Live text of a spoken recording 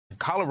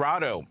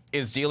Colorado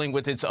is dealing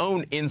with its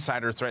own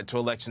insider threat to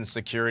election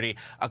security.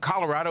 A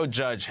Colorado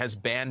judge has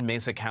banned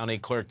Mesa County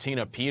Clerk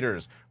Tina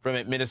Peters from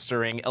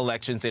administering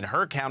elections in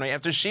her county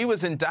after she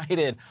was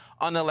indicted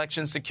on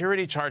election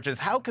security charges.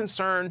 How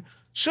concerned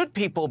should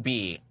people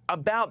be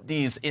about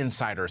these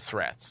insider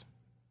threats?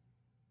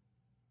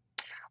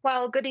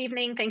 Well, good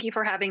evening. Thank you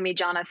for having me,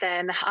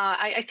 Jonathan.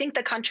 I think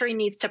the country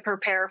needs to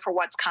prepare for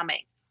what's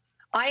coming.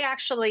 I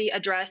actually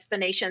addressed the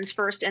nation's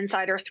first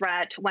insider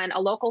threat when a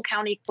local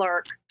county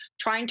clerk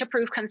trying to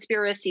prove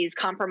conspiracies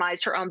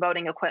compromised her own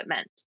voting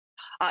equipment.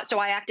 So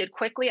I acted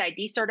quickly. I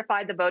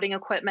decertified the voting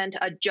equipment.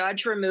 A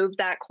judge removed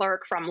that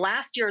clerk from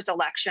last year's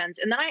elections.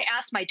 And then I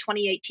asked my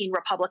 2018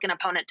 Republican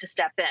opponent to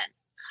step in.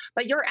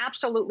 But you're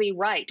absolutely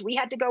right. We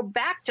had to go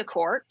back to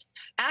court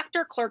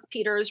after Clerk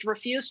Peters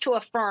refused to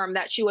affirm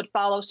that she would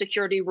follow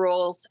security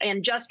rules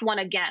and just won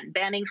again,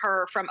 banning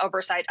her from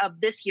oversight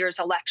of this year's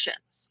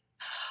elections.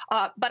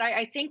 But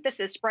I think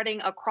this is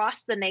spreading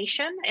across the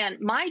nation.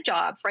 And my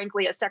job,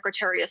 frankly, as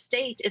Secretary of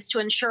State, is to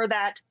ensure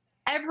that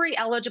every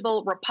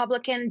eligible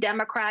Republican,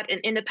 Democrat,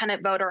 and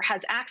independent voter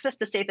has access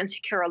to safe and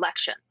secure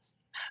elections.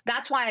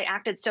 That's why I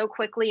acted so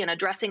quickly in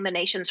addressing the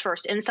nation's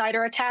first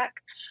insider attack.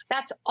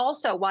 That's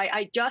also why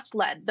I just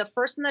led the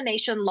first in the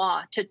nation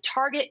law to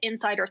target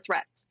insider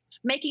threats,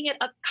 making it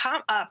a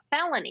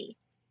felony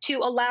to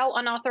allow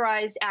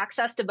unauthorized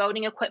access to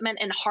voting equipment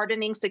and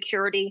hardening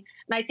security.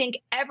 And I think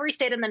every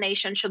state in the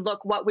nation should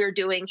look what we're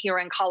doing here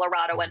in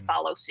Colorado and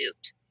follow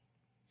suit.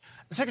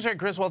 Secretary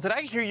Griswold, did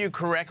I hear you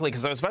correctly?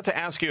 Because I was about to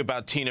ask you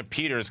about Tina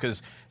Peters,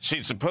 because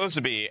she's supposed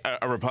to be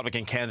a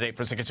Republican candidate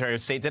for Secretary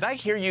of State. Did I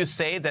hear you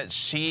say that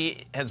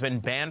she has been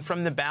banned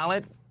from the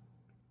ballot?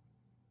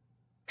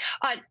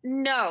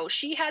 No,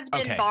 she has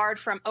been barred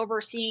from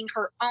overseeing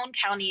her own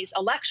county's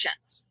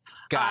elections.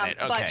 Got it.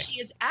 Okay. But she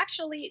is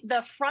actually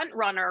the front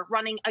runner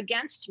running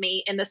against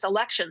me in this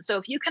election. So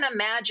if you can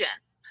imagine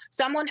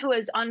someone who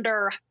is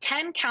under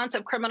 10 counts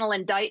of criminal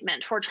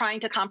indictment for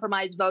trying to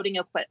compromise voting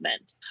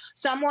equipment,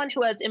 someone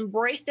who has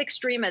embraced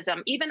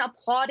extremism, even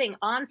applauding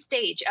on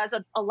stage as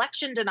an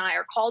election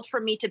denier, called for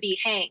me to be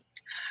hanged.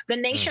 The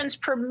nation's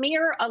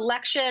premier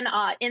election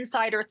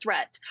insider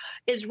threat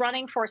is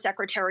running for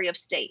Secretary of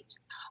State.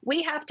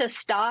 We have to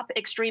stop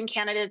extreme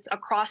candidates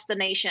across the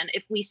nation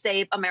if we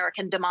save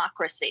American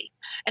democracy.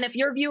 And if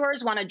your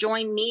viewers want to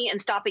join me in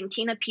stopping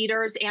Tina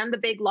Peters and the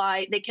big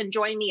lie, they can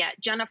join me at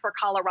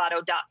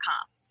jenaforcolorado.com.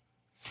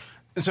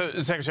 So,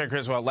 Secretary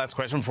Griswold, last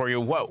question for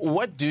you.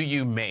 What do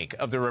you make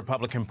of the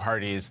Republican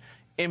Party's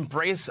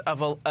embrace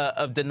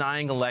of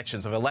denying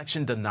elections, of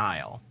election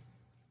denial?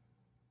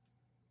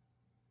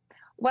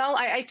 Well,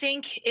 I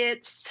think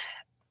it's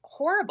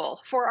horrible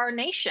for our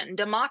nation.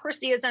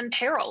 Democracy is in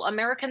peril.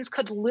 Americans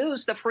could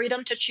lose the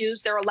freedom to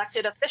choose their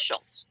elected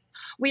officials.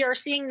 We are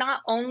seeing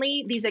not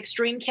only these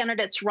extreme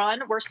candidates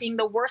run, we're seeing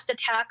the worst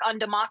attack on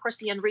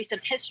democracy in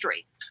recent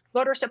history.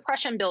 Voter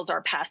suppression bills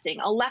are passing.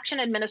 Election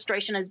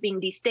administration is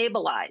being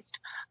destabilized.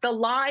 The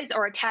lies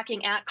are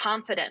attacking at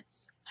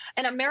confidence.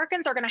 And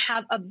Americans are going to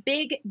have a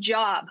big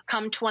job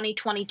come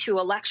 2022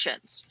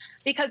 elections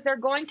because they're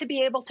going to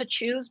be able to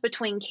choose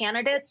between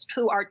candidates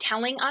who are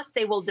telling us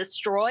they will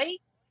destroy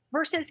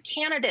versus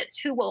candidates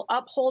who will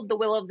uphold the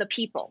will of the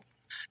people.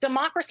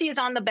 Democracy is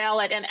on the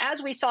ballot, and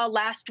as we saw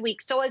last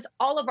week, so is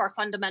all of our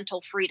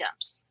fundamental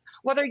freedoms.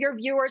 Whether your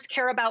viewers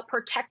care about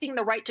protecting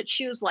the right to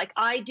choose like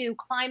I do,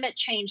 climate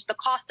change, the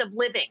cost of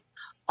living,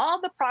 all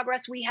the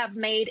progress we have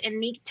made and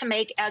need to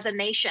make as a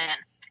nation,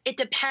 it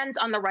depends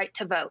on the right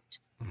to vote.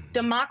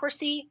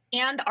 Democracy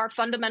and our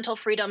fundamental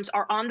freedoms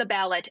are on the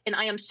ballot, and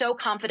I am so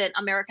confident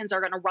Americans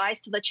are going to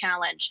rise to the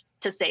challenge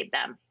to save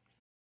them.